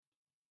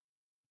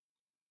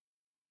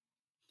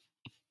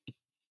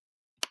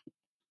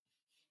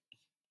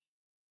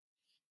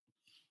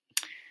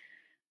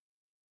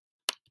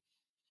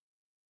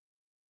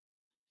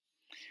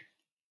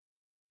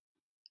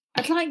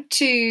I'd like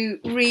to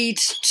read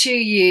to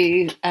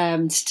you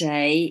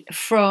today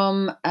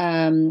from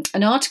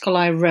an article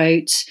I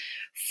wrote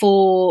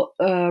for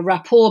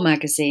Rapport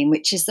magazine,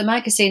 which is the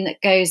magazine that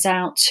goes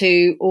out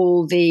to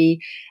all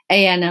the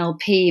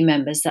ANLP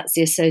members. That's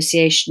the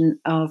Association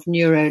of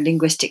Neuro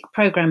Linguistic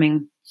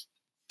Programming.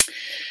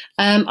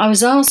 I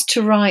was asked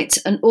to write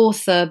an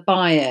author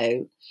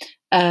bio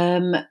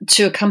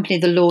to accompany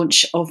the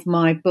launch of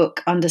my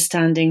book,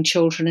 Understanding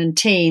Children and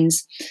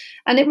Teens.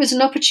 And it was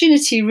an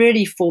opportunity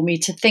really for me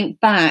to think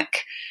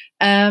back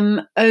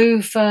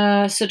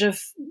over sort of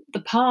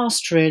the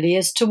past, really,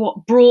 as to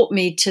what brought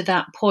me to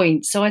that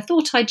point. So I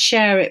thought I'd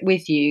share it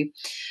with you.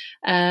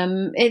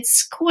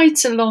 It's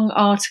quite a long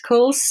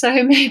article,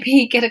 so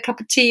maybe get a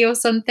cup of tea or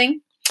something.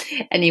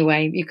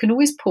 Anyway, you can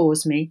always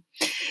pause me.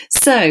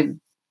 So,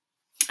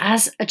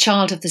 as a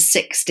child of the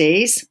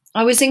 60s,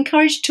 I was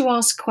encouraged to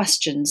ask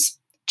questions,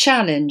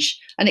 challenge,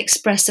 and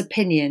express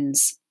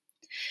opinions.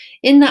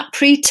 In that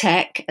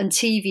pre-tech and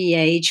TV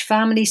age,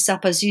 family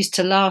suppers used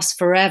to last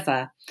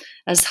forever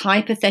as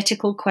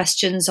hypothetical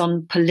questions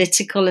on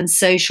political and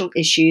social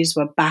issues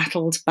were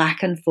battled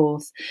back and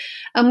forth,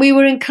 and we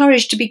were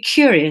encouraged to be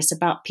curious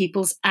about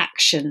people's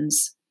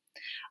actions.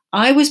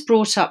 I was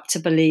brought up to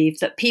believe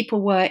that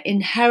people were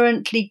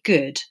inherently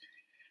good,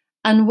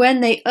 and when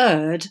they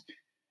erred,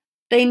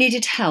 they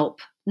needed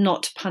help,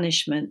 not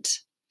punishment.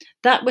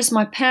 That was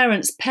my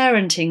parents'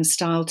 parenting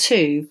style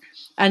too,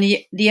 and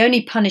the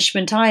only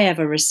punishment I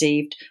ever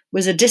received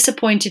was a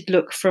disappointed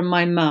look from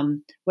my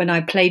mum when I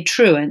played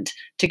truant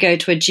to go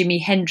to a Jimi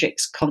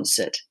Hendrix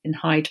concert in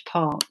Hyde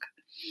Park.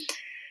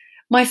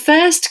 My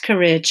first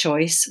career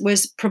choice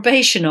was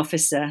probation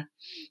officer.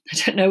 I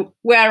don't know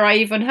where I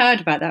even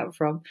heard about that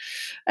from.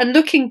 And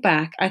looking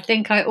back, I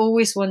think I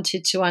always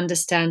wanted to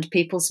understand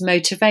people's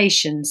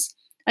motivations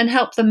and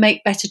help them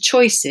make better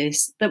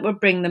choices that would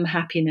bring them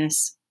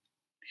happiness.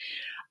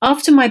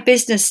 After my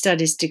business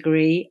studies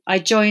degree, I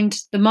joined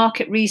the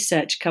market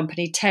research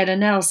company Taylor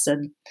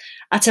Nelson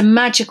at a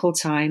magical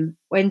time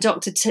when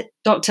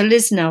Dr.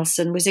 Liz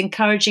Nelson was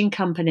encouraging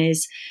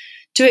companies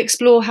to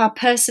explore how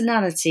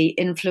personality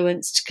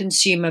influenced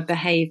consumer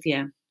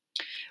behaviour.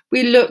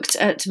 We looked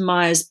at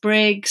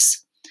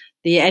Myers-Briggs,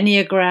 the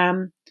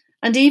Enneagram,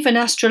 and even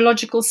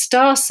astrological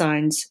star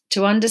signs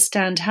to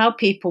understand how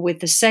people with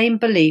the same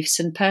beliefs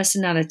and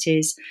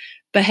personalities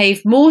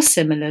behave more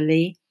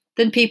similarly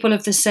than people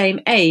of the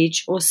same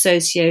age or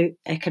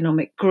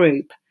socio-economic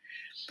group.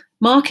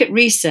 Market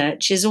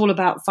research is all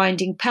about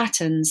finding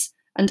patterns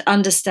and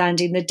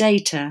understanding the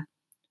data.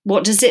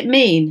 What does it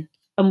mean,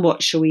 and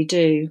what shall we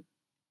do?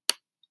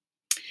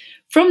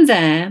 From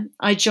there,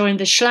 I joined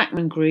the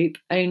Schlachman Group,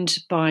 owned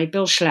by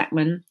Bill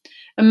Schlachman,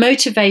 a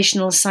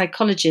motivational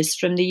psychologist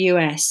from the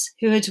US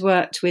who had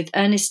worked with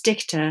Ernest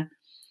Dichter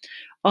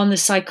on the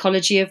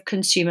psychology of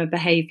consumer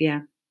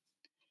behaviour.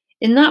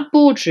 In that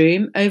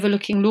boardroom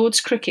overlooking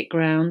Lord's Cricket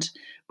Ground,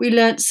 we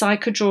learnt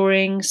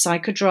psychodrawing,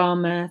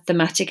 psychodrama,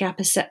 thematic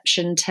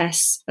apperception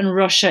tests, and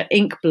Rorschach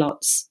ink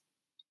blots.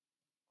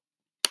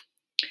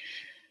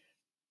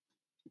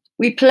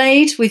 We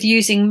played with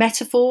using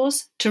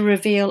metaphors to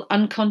reveal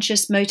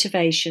unconscious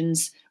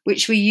motivations,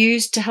 which we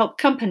used to help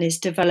companies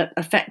develop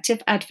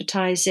effective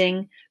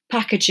advertising,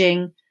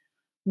 packaging,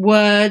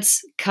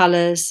 words,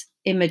 colours,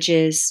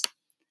 images,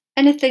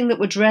 anything that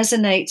would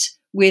resonate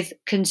with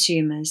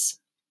consumers.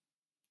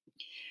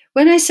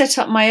 When I set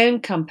up my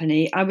own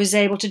company, I was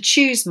able to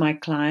choose my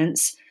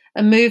clients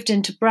and moved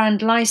into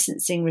brand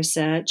licensing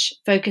research,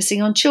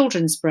 focusing on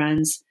children's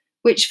brands,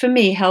 which for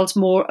me held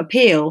more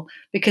appeal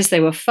because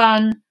they were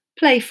fun,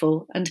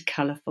 playful, and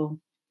colourful.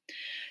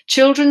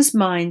 Children's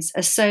minds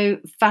are so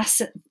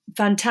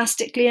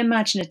fantastically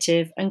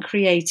imaginative and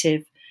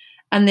creative,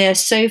 and they are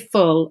so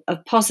full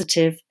of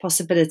positive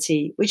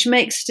possibility, which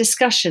makes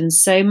discussions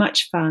so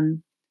much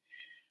fun.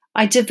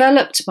 I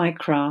developed my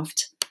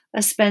craft.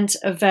 I spent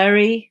a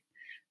very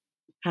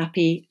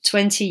happy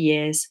 20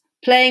 years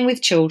playing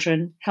with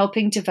children,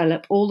 helping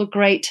develop all the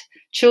great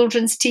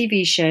children's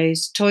TV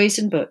shows, toys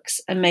and books,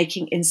 and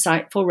making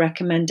insightful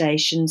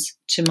recommendations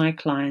to my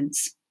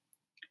clients.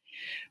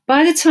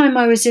 By the time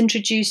I was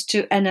introduced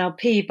to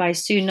NLP by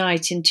Sue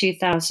Knight in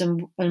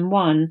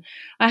 2001,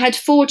 I had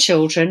 4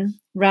 children,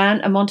 ran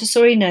a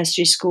Montessori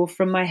nursery school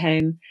from my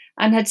home,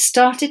 and had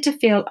started to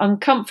feel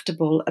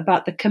uncomfortable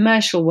about the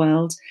commercial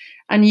world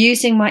and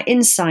using my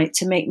insight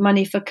to make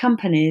money for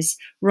companies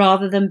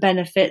rather than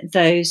benefit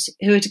those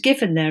who had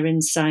given their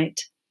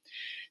insight.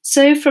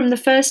 So from the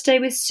first day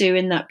with Sue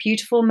in that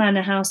beautiful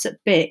manor house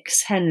at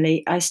Bix,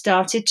 Henley, I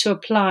started to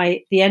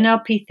apply the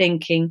NLP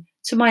thinking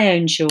to my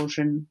own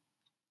children.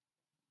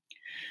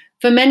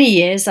 For many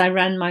years, I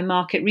ran my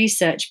market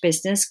research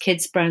business,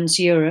 Kids Brands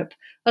Europe,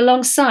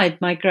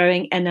 alongside my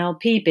growing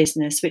NLP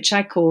business, which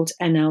I called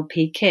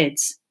NLP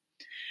Kids.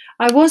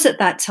 I was at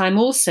that time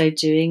also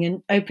doing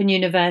an Open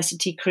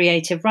University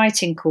creative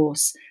writing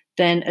course,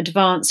 then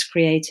advanced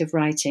creative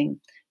writing,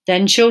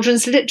 then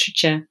children's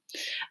literature,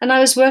 and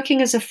I was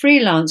working as a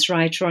freelance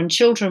writer on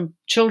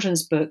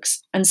children's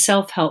books and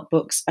self-help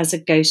books as a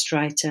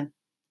ghostwriter.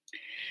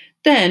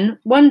 Then,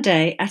 one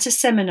day at a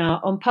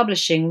seminar on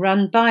publishing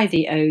run by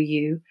the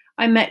OU,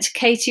 I met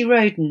Katie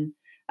Roden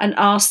and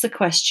asked the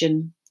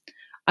question,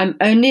 I'm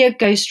only a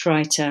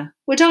ghostwriter.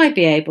 Would I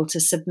be able to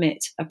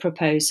submit a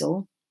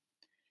proposal?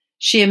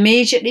 She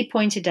immediately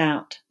pointed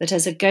out that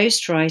as a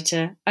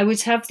ghostwriter, I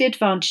would have the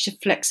advantage of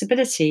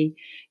flexibility,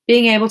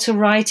 being able to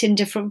write in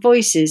different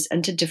voices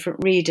and to different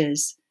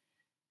readers.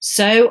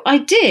 So I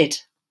did.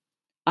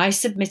 I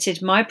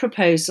submitted my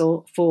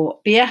proposal for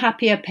Be a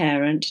Happier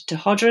Parent to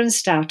Hodder and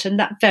Stoughton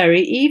that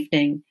very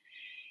evening.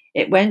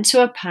 It went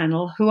to a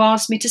panel who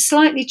asked me to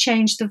slightly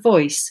change the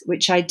voice,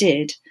 which I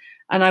did,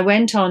 and I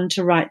went on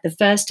to write the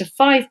first of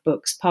 5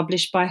 books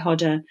published by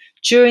Hodder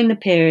during the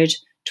period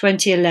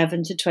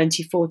 2011 to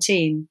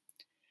 2014.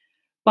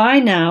 By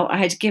now, I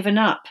had given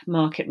up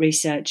market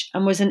research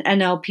and was an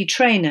NLP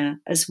trainer,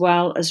 as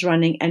well as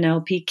running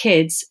NLP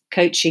Kids,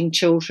 coaching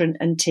children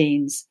and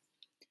teens.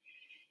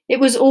 It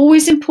was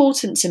always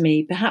important to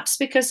me, perhaps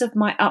because of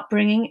my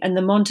upbringing and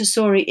the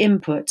Montessori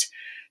input,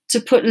 to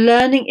put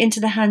learning into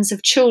the hands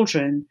of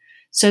children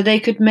so they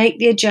could make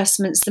the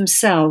adjustments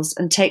themselves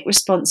and take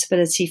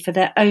responsibility for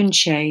their own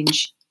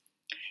change.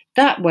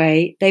 That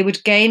way, they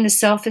would gain the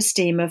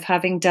self-esteem of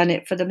having done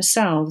it for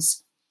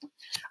themselves.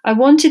 I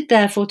wanted,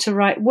 therefore, to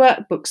write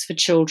workbooks for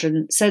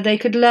children so they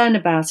could learn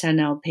about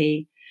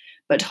NLP,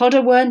 but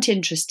Hodder weren't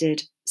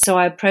interested, so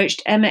I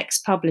approached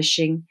MX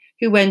Publishing,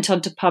 who went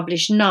on to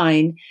publish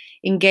 9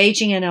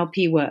 engaging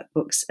NLP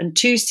workbooks and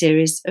 2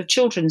 series of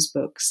children's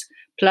books,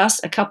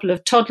 plus a couple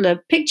of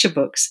toddler picture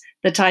books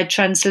that I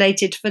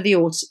translated for the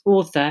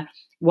author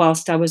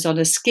whilst I was on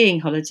a skiing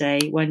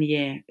holiday one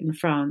year in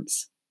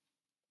France.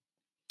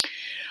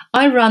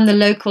 I run the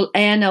local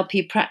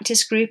ANLP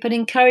practice group and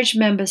encourage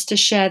members to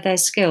share their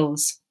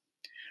skills.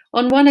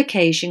 On one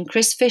occasion,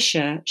 Chris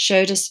Fisher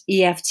showed us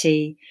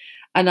EFT,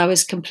 and I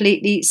was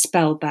completely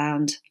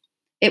spellbound.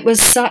 It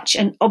was such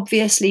an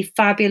obviously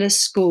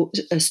fabulous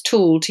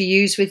tool to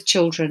use with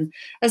children,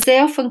 as they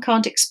often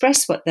can't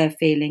express what they're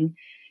feeling,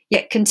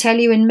 yet can tell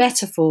you in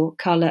metaphor,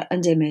 colour,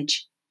 and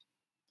image.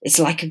 It's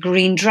like a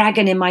green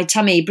dragon in my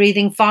tummy,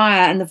 breathing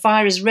fire, and the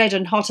fire is red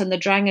and hot, and the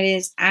dragon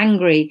is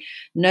angry.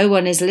 No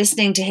one is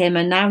listening to him,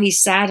 and now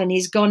he's sad, and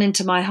he's gone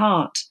into my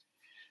heart.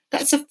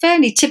 That's a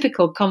fairly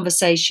typical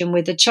conversation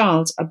with a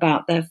child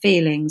about their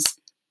feelings.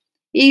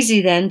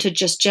 Easy then to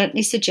just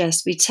gently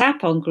suggest we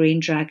tap on Green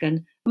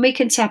Dragon, and we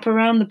can tap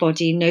around the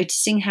body,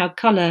 noticing how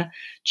colour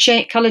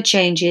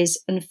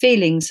changes and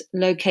feelings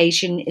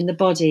location in the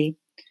body.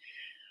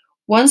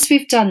 Once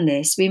we've done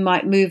this, we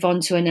might move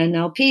on to an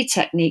NLP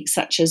technique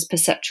such as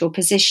perceptual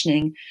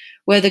positioning,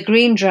 where the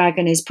green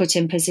dragon is put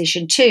in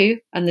position 2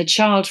 and the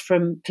child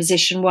from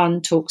position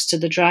 1 talks to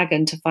the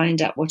dragon to find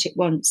out what it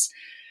wants.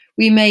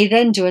 We may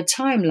then do a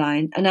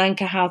timeline and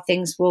anchor how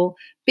things will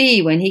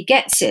be when he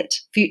gets it,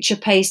 future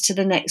pace to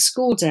the next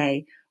school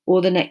day,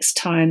 or the next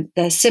time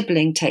their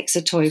sibling takes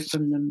a toy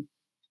from them.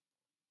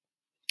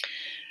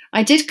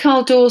 I did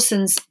Carl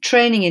Dawson's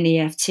training in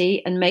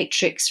EFT and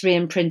matrix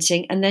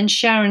re-imprinting, and then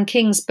Sharon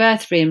King's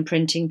birth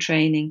re-imprinting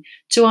training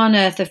to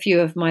unearth a few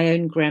of my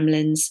own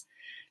gremlins.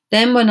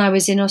 Then when I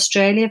was in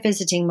Australia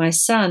visiting my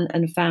son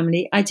and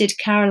family, I did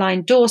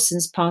Caroline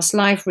Dawson's past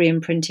life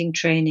re-imprinting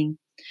training.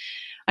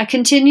 I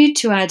continued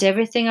to add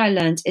everything I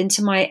learned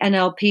into my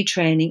NLP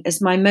training,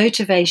 as my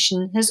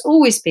motivation has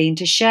always been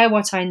to share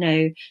what I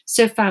know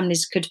so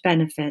families could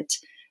benefit,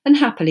 and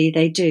happily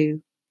they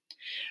do.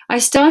 I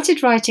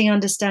started writing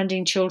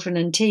Understanding Children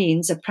and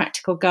Teens, a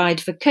practical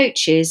guide for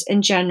coaches,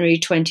 in January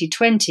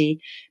 2020,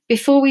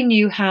 before we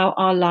knew how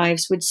our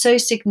lives would so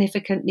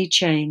significantly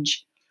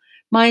change.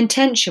 My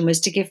intention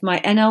was to give my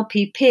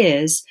NLP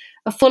peers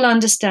a full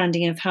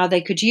understanding of how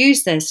they could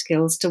use their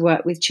skills to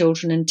work with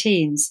children and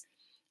teens.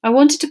 I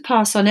wanted to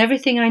pass on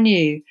everything I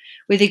knew,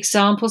 with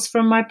examples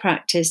from my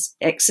practice,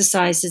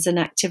 exercises and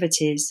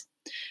activities.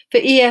 For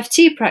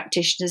EFT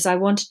practitioners, I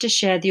wanted to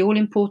share the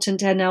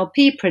all-important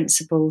NLP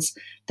principles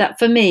that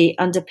for me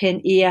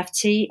underpin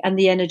EFT and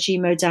the energy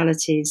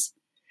modalities.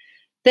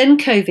 Then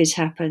COVID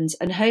happened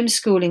and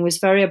homeschooling was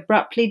very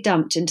abruptly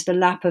dumped into the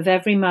lap of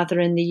every mother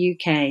in the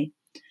UK.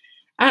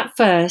 At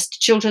first,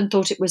 children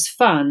thought it was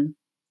fun.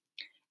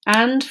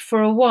 And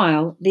for a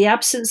while, the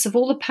absence of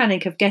all the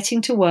panic of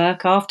getting to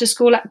work, after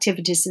school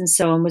activities and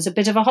so on was a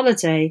bit of a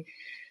holiday.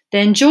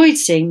 They enjoyed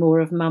seeing more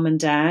of mum and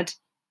dad,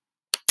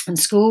 and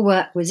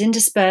schoolwork was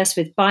interspersed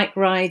with bike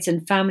rides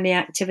and family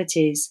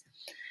activities.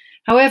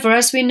 However,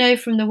 as we know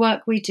from the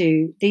work we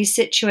do, these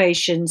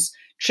situations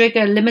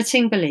trigger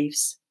limiting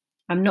beliefs.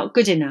 I'm not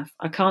good enough.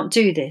 I can't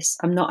do this.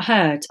 I'm not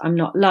heard. I'm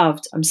not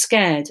loved. I'm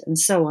scared, and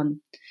so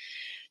on.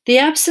 The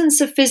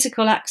absence of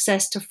physical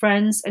access to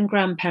friends and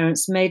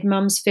grandparents made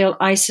mums feel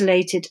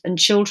isolated and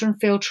children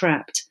feel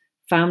trapped.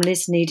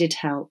 Families needed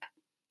help.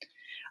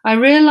 I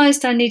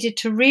realised I needed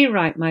to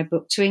rewrite my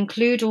book to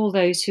include all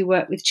those who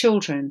work with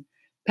children.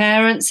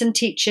 Parents and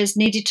teachers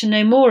needed to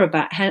know more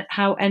about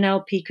how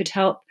NLP could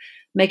help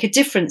make a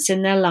difference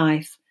in their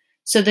life.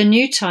 So the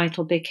new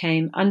title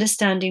became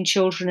Understanding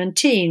Children and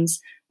Teens,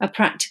 a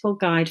practical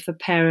guide for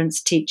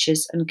parents,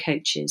 teachers and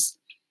coaches.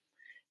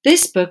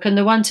 This book and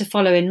the one to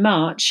follow in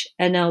March,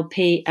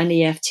 NLP and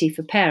EFT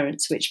for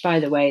Parents, which, by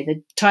the way,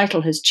 the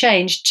title has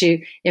changed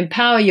to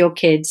Empower Your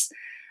Kids,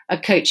 a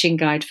Coaching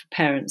Guide for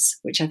Parents,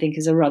 which I think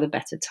is a rather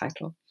better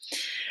title.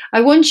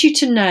 I want you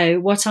to know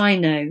what I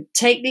know.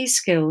 Take these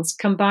skills,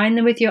 combine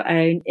them with your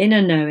own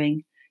inner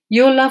knowing,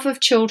 your love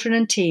of children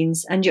and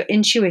teens, and your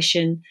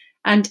intuition,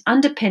 and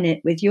underpin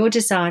it with your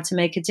desire to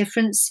make a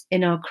difference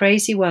in our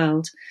crazy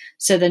world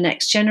so the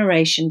next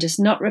generation does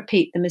not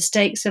repeat the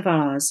mistakes of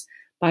ours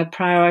by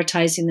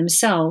prioritizing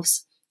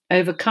themselves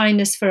over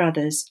kindness for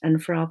others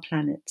and for our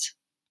planet.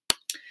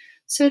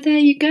 So there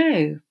you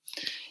go.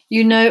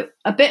 You know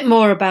a bit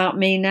more about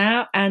me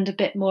now and a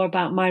bit more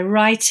about my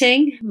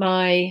writing,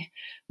 my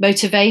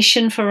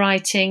motivation for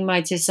writing,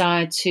 my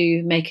desire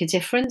to make a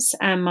difference,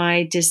 and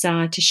my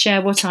desire to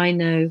share what I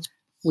know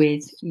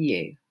with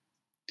you.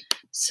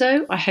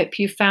 So I hope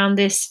you found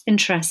this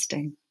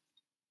interesting.